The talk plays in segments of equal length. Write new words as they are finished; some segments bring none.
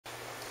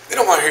They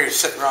don't want to hear you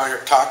sitting around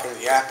here talking,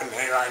 yapping,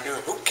 and I do.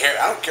 Who cares?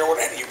 I don't care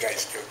what any of you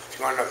guys do. If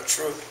you want to know the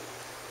truth.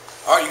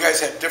 Oh, you guys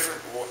had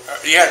different.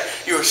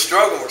 You were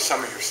struggling with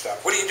some of your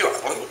stuff. What do you do?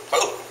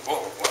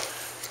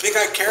 Think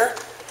I care?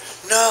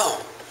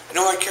 No. You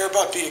know what I care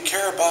about? Do you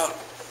care about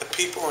the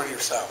people or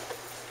yourself?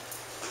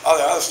 All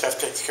the other stuff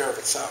takes care of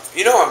itself.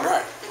 You know I'm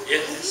right.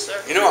 Yes,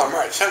 sir. You know I'm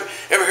right.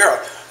 Ever hear?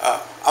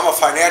 I'm a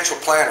financial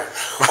planner.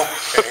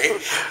 Okay.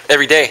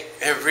 Every day.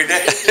 Every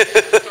day.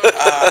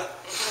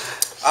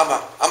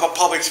 I'm a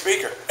public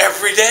speaker.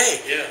 Every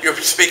day. Yeah. You're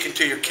speaking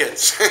to your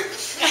kids. Am I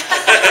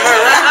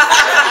right?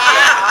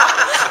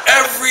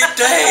 Every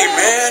day,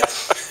 man.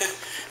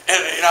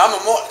 And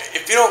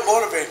if you don't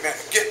motivate, man,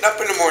 getting up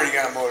in the morning, you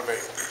gotta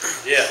motivate.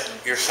 Yeah.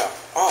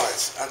 Yourself. Oh,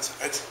 it's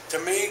to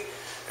me,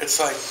 it's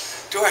like,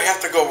 do I have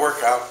to go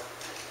work out?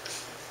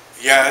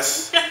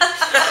 Yes.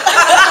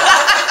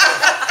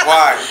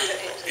 Why?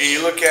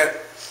 You look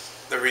at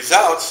the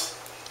results,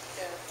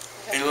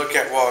 and you look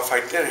at, well, if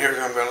I did, here's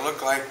what I'm going to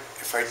look like.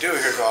 If I do,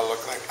 here's what I'll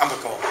look like. I'm a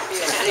goal.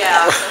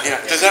 Yeah. You know,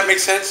 does that make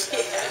sense?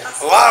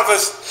 A lot of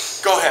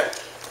us, go ahead.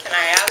 Can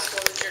I ask,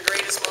 what was your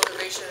greatest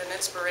motivation and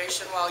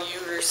inspiration while you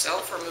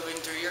yourself were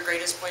moving through your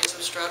greatest points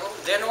of struggle,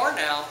 then or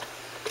now?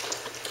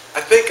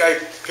 I think I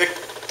picked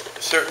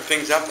certain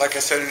things up. Like I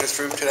said in this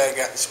room today, I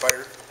got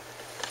inspired.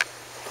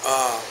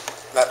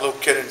 That little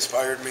kid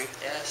inspired me.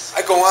 Yes.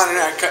 I go on and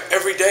on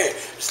every day.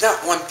 It's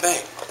not one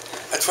thing.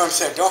 That's what I'm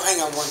saying. Don't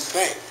hang on one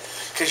thing.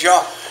 Because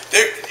y'all,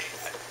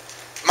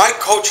 my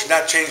coach did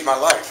not change my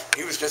life.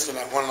 He was just in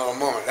that one little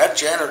moment. That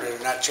janitor did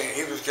not change.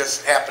 He was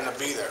just happened to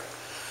be there.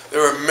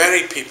 There were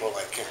many people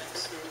like him.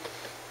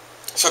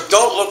 So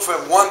don't look for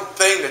one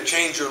thing to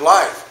change your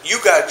life. You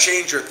got to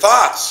change your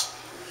thoughts.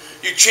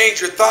 You change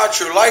your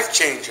thoughts, your life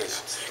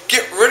changes.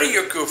 Get rid of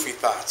your goofy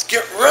thoughts.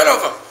 Get rid of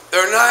them.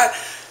 They're not...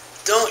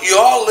 You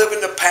all live in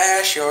the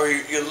past, or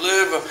you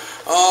live,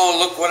 oh,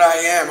 look what I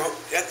am.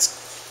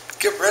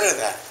 Get rid of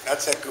that.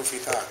 That's that goofy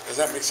thought. Does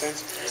that make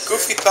sense? Yes,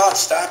 goofy thoughts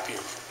stop you.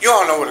 You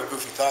all know what a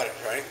goofy thought is,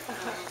 right?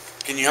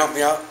 Can you help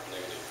me out?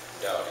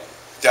 Doubting.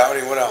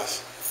 Doubting, what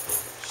else?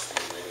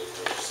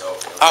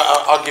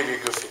 I'll give you a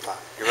goofy thought.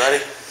 You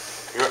ready?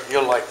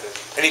 You'll like this.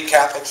 Any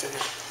Catholics in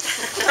here?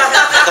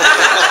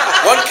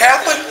 One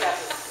Catholic?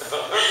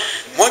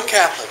 One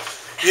Catholic.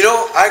 You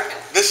know,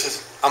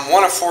 I'm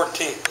one of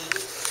 14.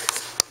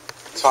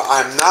 So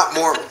I'm not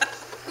Mormon.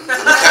 Now,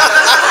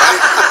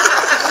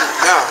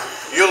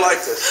 you'll like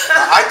this.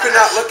 I could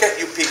not look at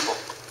you people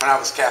when I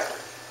was Catholic,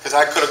 because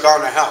I could have gone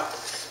to hell.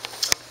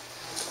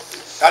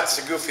 That's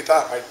the goofy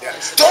thought right there.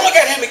 Don't look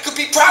at him, he could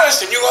be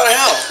Protestant, you're going to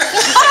hell.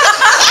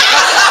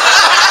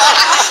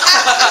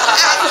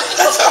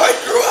 That's how I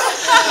grew up.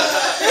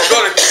 You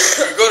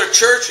go to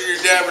church and your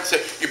dad would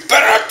say, you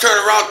better not turn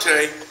around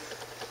today.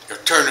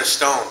 You'll turn to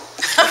stone.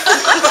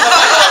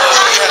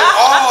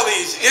 All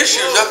these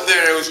issues up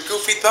there, it was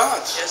goofy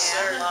thoughts. Yes,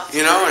 sir.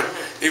 You know, and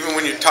even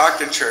when you talked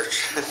in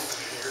church,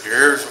 your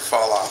ears will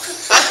fall off. You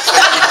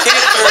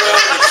can't turn up,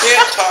 you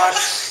can't talk,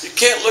 you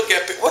can't look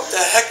at people. What the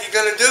heck are you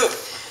going to do?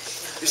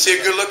 You see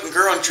a good-looking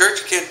girl in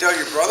church, you can't tell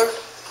your brother?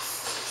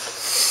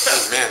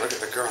 Oh, man, look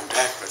at the girl I'm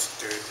back with,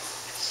 dude.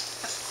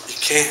 You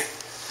can't.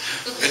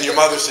 And your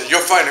mother says,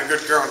 you'll find a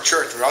good girl in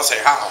church. We all say,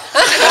 how?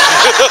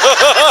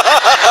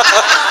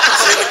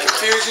 See the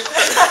confusion?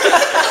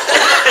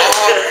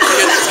 Oh,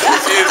 it's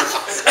confused.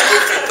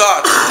 Goofy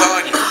thoughts, I'm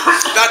telling you.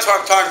 That's what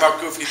I'm talking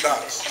about, goofy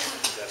thoughts.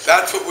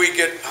 That's what we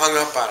get hung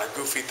up on, a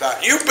goofy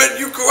thought. You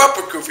grew up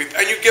with goofy thoughts,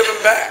 and you give them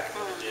back.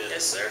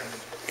 Yes, sir.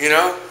 You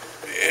know?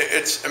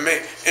 It's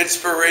amazing.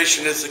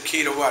 Inspiration is the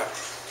key to what?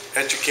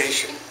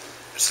 Education.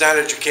 It's not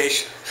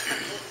education.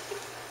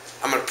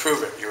 I'm going to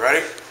prove it. You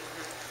ready?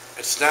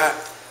 It's not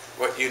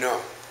what you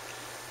know.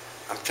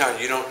 I'm telling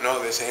you, you don't know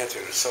this answer.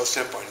 It's so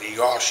simple, and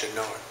you all should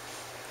know it.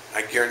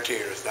 I guarantee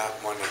you there's not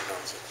one that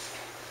knows it.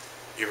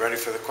 You ready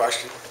for the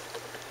question?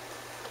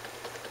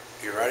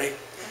 You ready?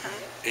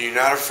 Mm-hmm. And you're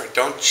not afraid.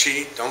 Don't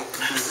cheat. Don't...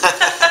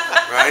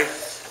 right?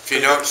 If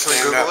you don't,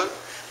 stand up.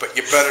 But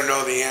you better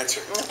know the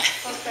answer.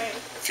 Okay.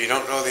 If you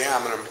don't know the answer,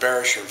 I'm going to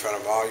embarrass you in front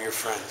of all your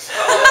friends.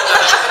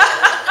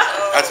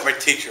 That's my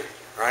teacher,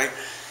 right?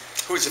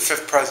 Who's the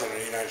 5th president of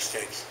the United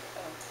States?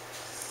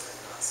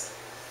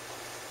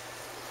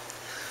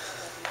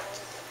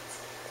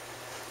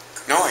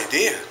 No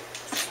idea.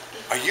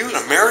 Are you an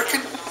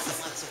American?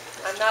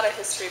 I'm not a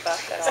history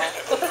buff at all.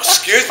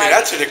 Excuse me,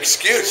 that's an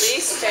excuse.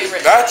 Least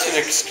favorite. That's an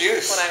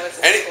excuse. When I was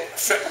in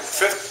school.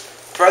 5th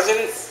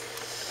president?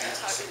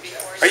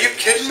 Are you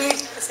kidding me?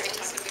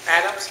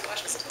 Adams?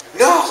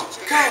 No,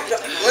 God, no.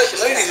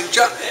 Ladies and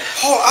gentlemen,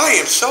 I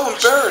am so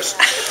embarrassed.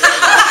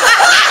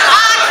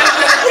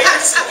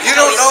 You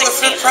don't know the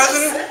 5th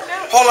president?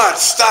 Hold on,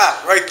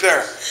 stop right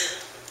there.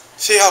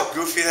 See how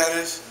goofy that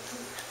is?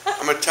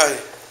 I'm going to tell you.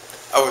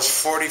 I was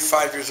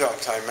 45 years old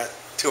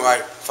until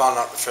I found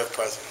out the 5th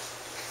president.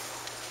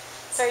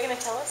 So are you going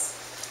to tell us?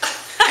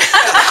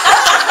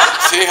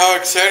 See how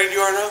excited you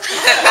are now?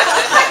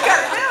 I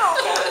gotta know.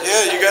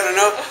 Yeah, you got to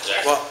know?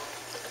 Well,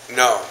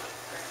 no.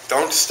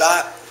 Don't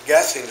stop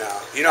guessing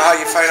now. You know how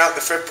you find out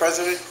the 5th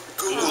president?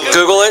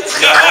 Google it?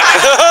 Yeah.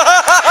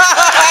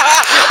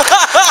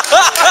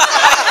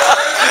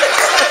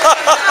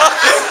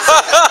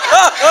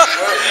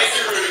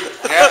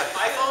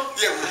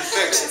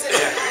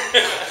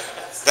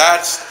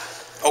 That's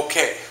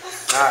okay.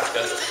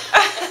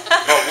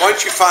 But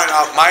once you find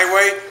out my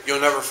way, you'll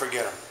never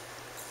forget them.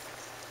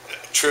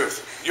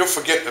 Truth. You'll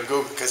forget the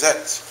Google, because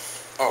that's,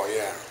 oh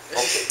yeah,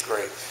 okay,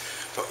 great.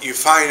 But you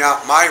find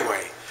out my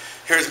way.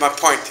 Here's my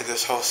point to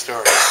this whole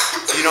story.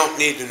 You don't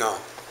need to know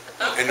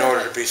in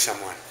order to be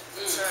someone.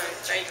 That's right.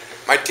 Thank you.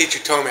 My teacher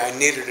told me I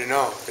needed to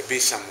know to be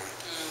someone.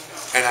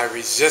 And I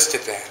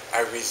resisted that.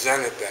 I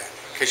resented that.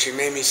 Because she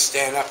made me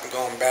stand up and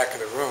go in the back of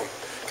the room.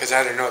 Because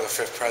I didn't know the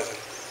fifth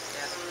president.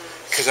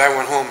 Because I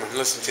went home and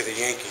listened to the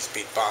Yankees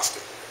beat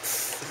Boston.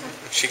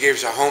 She gave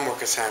us a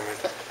homework assignment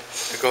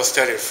to go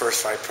study the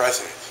first 5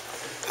 presidents.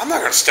 I'm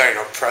not going to study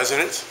no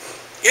presidents.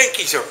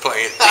 Yankees are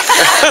playing.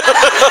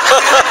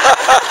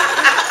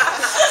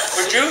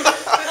 Would you?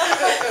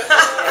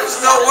 There's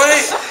no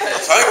way.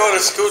 So I go to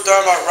school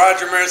talking about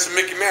Roger Maris and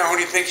Mickey Mantle. Who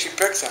do you think she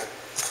picks on?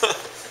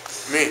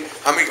 Me.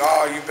 I mean,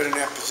 oh, you've been in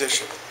that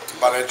position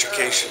about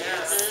education.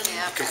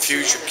 You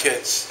confuse your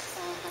kids.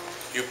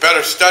 You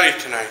better study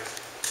tonight.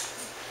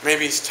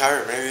 Maybe he's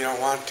tired. Maybe he don't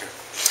want to.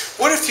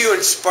 What if you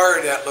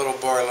inspired that little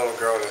boy or little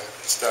girl to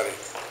study?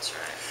 That's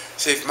right.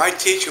 See, if my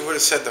teacher would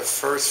have said the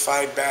first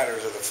 5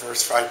 batters of the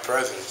first 5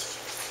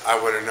 presidents, I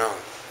would have known.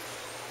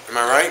 Am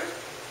I right?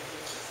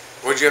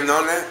 Would you have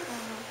known that?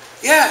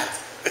 Yeah,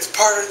 it's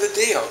part of the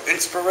deal.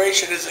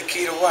 Inspiration is the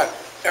key to what?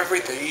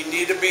 Everything. You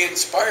need to be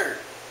inspired.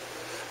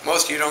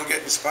 Most of you don't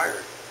get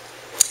inspired.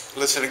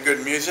 Listen to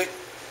good music,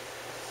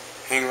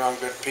 hang around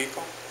good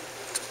people,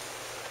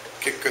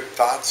 get good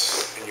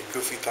thoughts, and your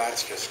goofy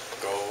thoughts just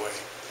go away.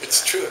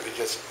 It's true, they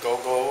just go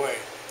away.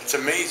 It's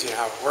amazing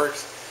how it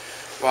works.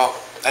 Well,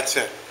 that's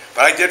it.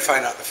 But I did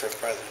find out the 5th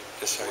president,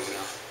 just so you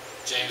know.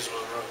 James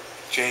Monroe.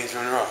 James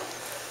Monroe.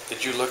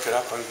 Did you look it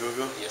up on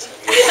Google? Yes, I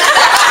did.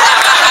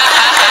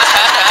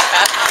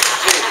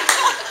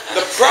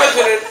 The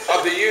President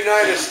of the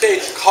United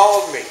States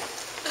called me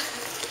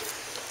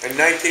in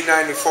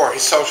 1994,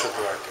 his social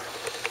director,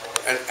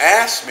 and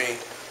asked me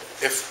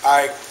if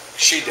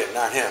she did,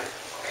 not him,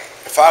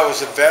 if I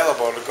was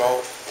available to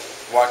go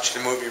watch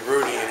the movie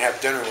Rudy and have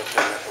dinner with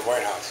him at the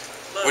White House.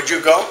 Would you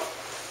go?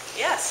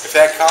 Yes. If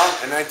that called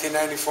in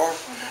 1994,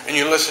 and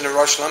you listen to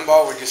Rush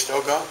Limbaugh, would you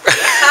still go?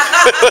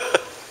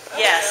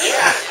 Yes.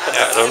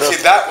 I don't know.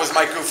 See, that was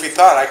my goofy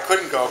thought. I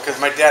couldn't go because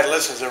my dad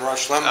listens to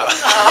Rush Limbaugh.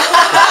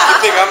 You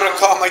think I'm going to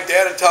call my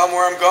dad and tell him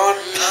where I'm going?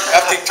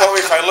 After he told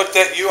me if I looked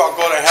at you, I'll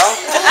go to hell?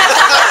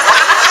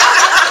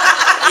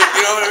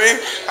 You know what I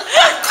mean?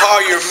 You call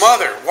your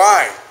mother.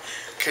 Why?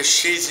 Because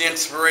she's the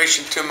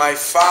inspiration to my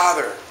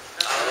father.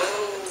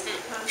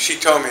 She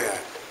told me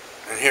that.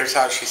 And here's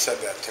how she said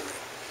that to me.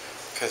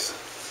 Because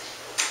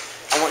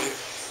I want you...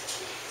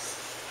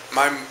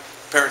 My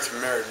parents were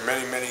married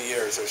many, many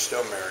years. They're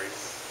still married,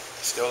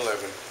 still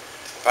living.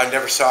 But I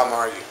never saw them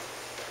argue.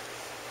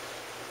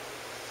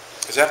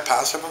 Is that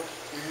possible?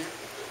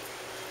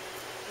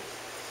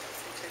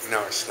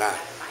 No, it's not.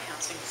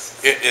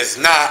 It is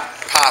not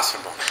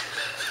possible.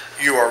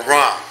 You are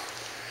wrong.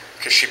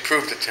 Because she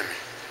proved it to me.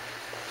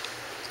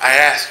 I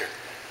asked her,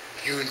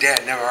 you and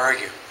Dad never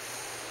argue.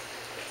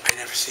 I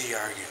never see you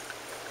argue.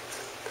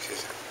 She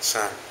said,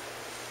 son,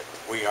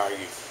 we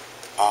argue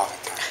all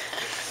the time.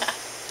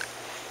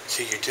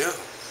 See, you do.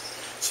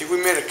 See, we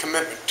made a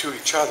commitment to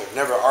each other,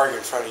 never argue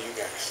in front of you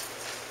guys.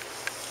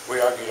 We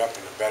argued up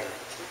in the bedroom.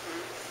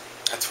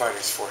 That's why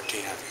there's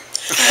 14 of you.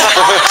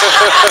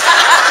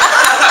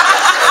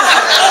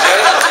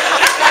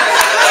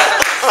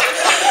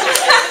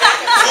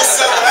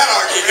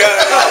 You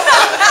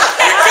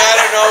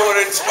gotta know what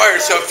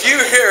inspires. So if you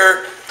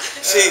hear,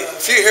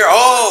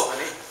 oh,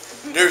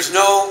 there's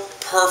no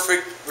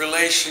perfect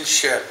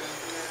relationship,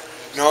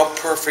 no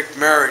perfect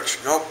marriage,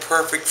 no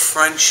perfect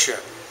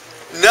friendship.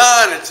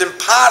 None. It's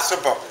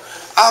impossible.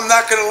 I'm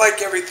not going to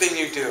like everything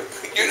you do.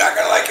 You're not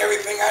going to like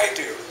everything I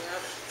do.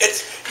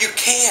 You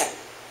can't.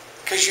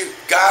 Because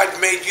God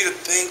made you to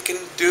think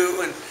and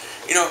do, and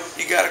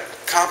you got to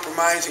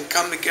compromise and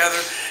come together.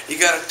 You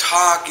got to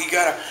talk. You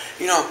got to,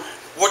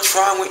 what's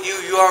wrong with you?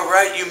 You all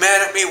right? You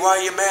mad at me?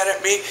 Why are you mad at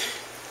me?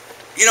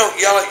 You don't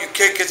yell at your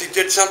kid because he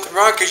did something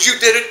wrong, because you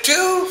did it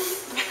too.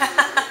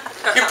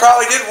 You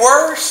probably did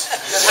worse.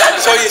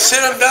 So you sit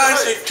him down and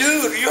say,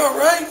 dude, are you all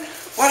right?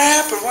 What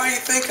happened? Why are you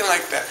thinking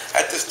like that?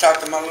 I just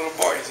talked to my little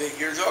boy. He's 8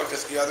 years old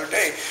just the other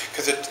day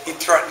because he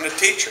threatened a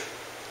teacher.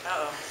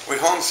 We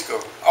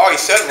homeschool. All he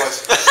said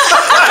was, all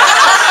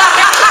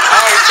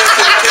he said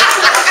to the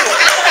teacher was,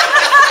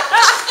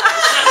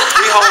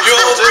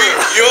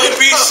 you'll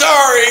be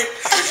sorry.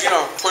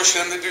 Because,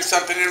 pushing him to do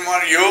something he didn't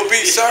want to. You'll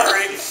be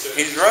sorry.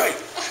 He's right.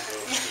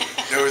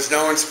 There was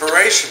no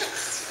inspiration.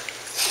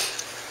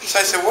 So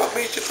I said, what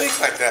made you think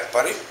like that,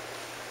 buddy?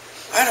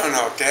 I don't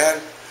know,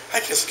 Dad. I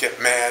just get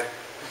mad.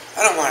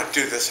 I don't want to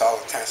do this all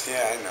the time.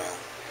 Yeah, I know.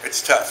 It's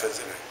tough,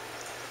 isn't it?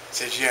 He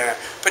says, yeah.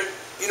 But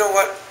you know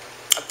what?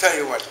 I'll tell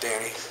you what,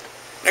 Danny.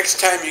 Next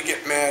time you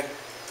get mad,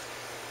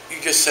 you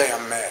just say,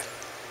 I'm mad.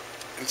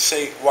 And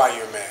say why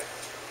you're mad.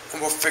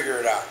 And we'll figure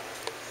it out.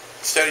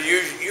 Instead of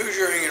use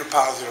your anger in a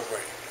positive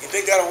way. You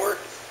think that'll work?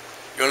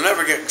 You'll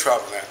never get in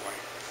trouble that way.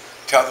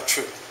 Tell the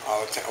truth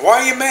all the time.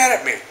 Why are you mad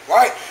at me?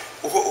 Why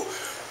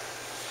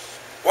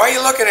are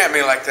you looking at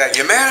me like that?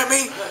 You mad at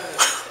me?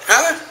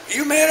 Huh?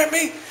 You mad at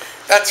me?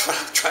 That's what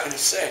I'm trying to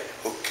say.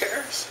 Who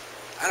cares?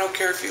 I don't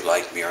care if you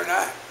like me or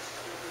not.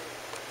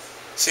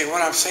 See,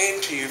 what I'm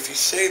saying to you, if you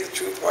say the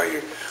truth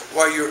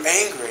while you're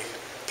angry,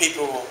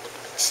 people will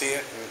see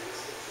it and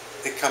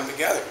they come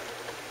together.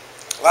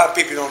 A lot of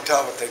people don't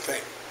tell what they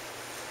think.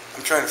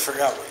 I'm trying to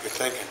figure out what you're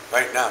thinking.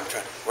 Right now,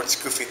 what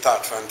goofy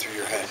thoughts run through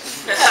your head?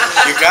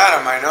 You got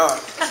them, I know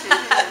it.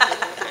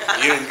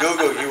 You didn't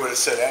Google, you would have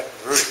said that,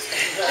 Rudy.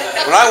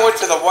 When I went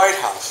to the White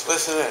House,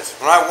 listen to this.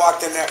 When I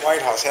walked in that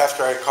White House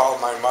after I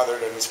called my mother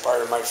to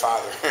inspire my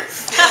father.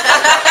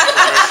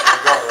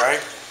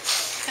 Right?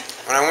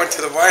 When I went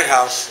to the White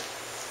House,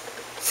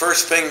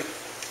 first thing,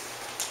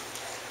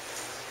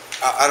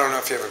 I don't know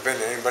if you've ever been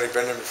there. Anybody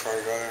been there before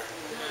you go there?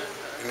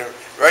 You know,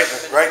 right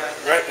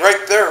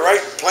there,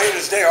 right plain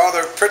as day, all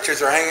their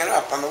pictures are hanging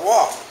up on the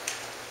wall.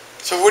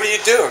 So what do?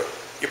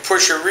 You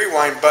push your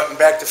rewind button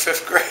back to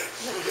 5th grade.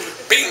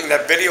 Bing,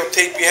 that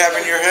videotape you have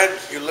in your head,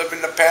 you live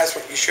in the past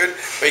what you should,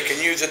 but you can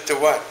use it to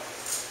what?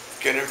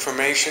 Get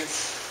information.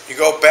 You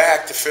go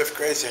back to 5th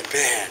grade and say,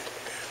 man,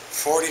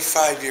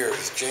 45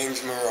 years,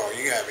 James Monroe,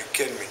 you gotta be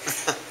kidding me.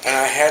 And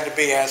I had to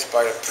be asked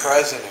by the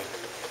President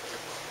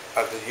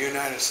of the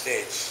United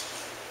States,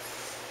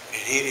 and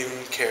he didn't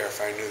even care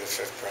if I knew the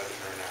 5th president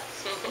or not.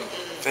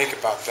 Think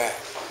about that.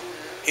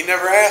 He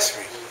never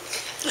asked me.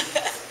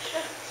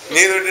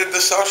 Neither did the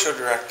social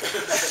director.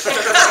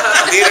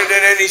 Neither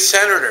did any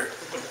senator,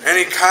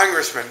 any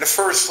congressman, the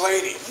first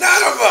lady.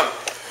 None of them.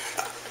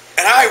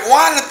 And I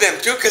wanted them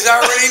to because I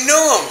already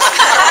knew them.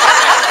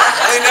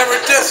 They never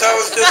did, so I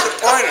was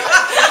disappointed.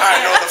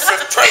 I know the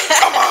 5th president.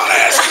 Come on,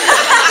 ask me.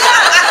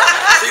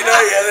 So, you know,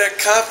 you have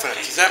that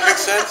confidence. Does that make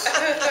sense?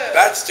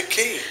 That's the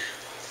key.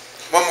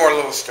 One more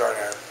little story,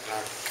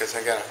 because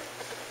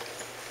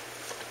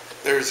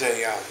there's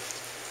a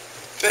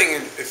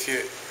thing, if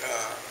you,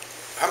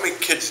 how many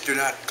kids do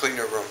not clean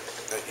their room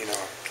that you know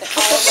of?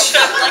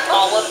 Like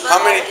all of them?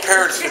 How many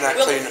parents do not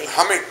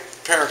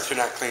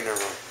clean their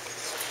room?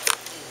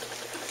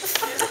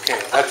 Okay,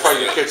 that's why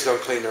your kids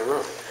don't clean their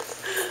room.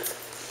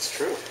 It's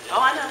true. Oh,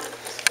 I know.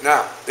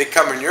 Now, they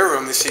come in your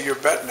room, they see your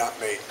bed not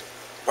made.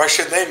 Why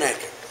should they make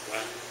it?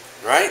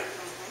 Right?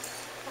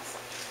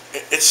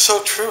 It's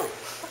so true.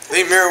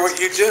 They mirror what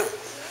you do.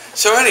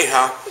 So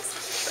anyhow,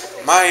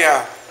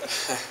 my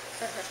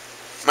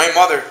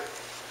mother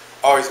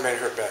always made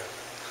her bed,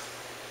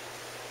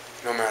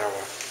 no matter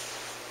what.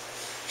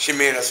 She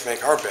made us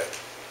make our bed.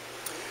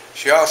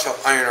 She also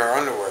ironed our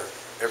underwear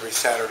every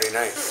Saturday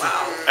night.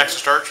 Wow. Extra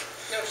starch?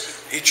 No, she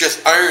You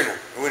just iron them.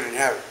 We didn't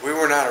have it. We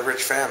were not a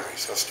rich family,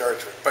 so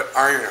starch with, but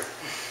iron them.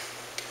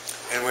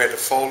 And we had to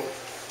fold them,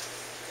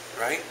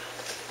 right?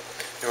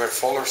 Then we had to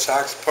fold our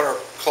socks, put our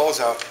clothes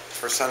out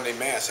for Sunday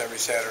Mass every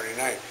Saturday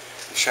night,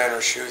 and shine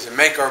our shoes, and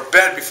make our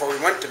bed before we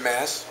went to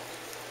Mass,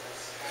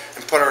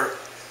 and put our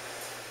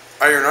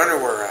iron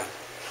underwear on.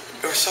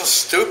 It was so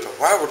stupid.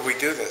 Why would we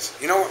do this?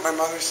 You know what my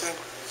mother said?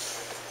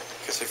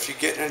 Because if you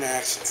get in an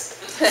accident,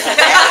 you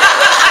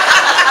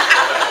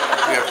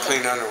have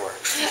clean underwear.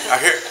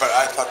 But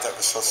I thought that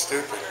was so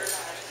stupid.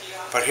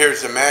 But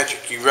here's the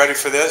magic. You ready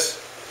for this?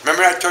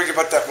 Remember I told you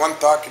about that one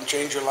thought can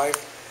change your life?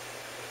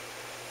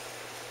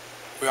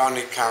 We all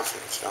need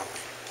confidence, don't we?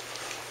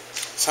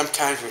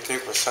 Sometimes we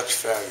think we're such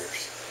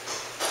failures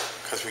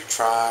because we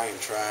try and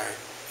try,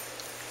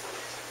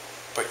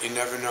 but you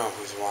never know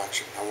who's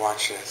watching. Now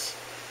watch this.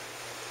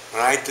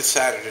 When I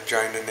decided to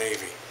join the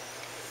Navy,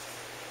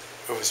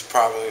 it was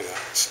probably the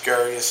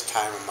scariest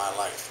time of my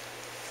life.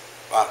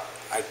 But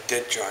I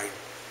did join,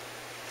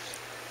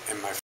 and my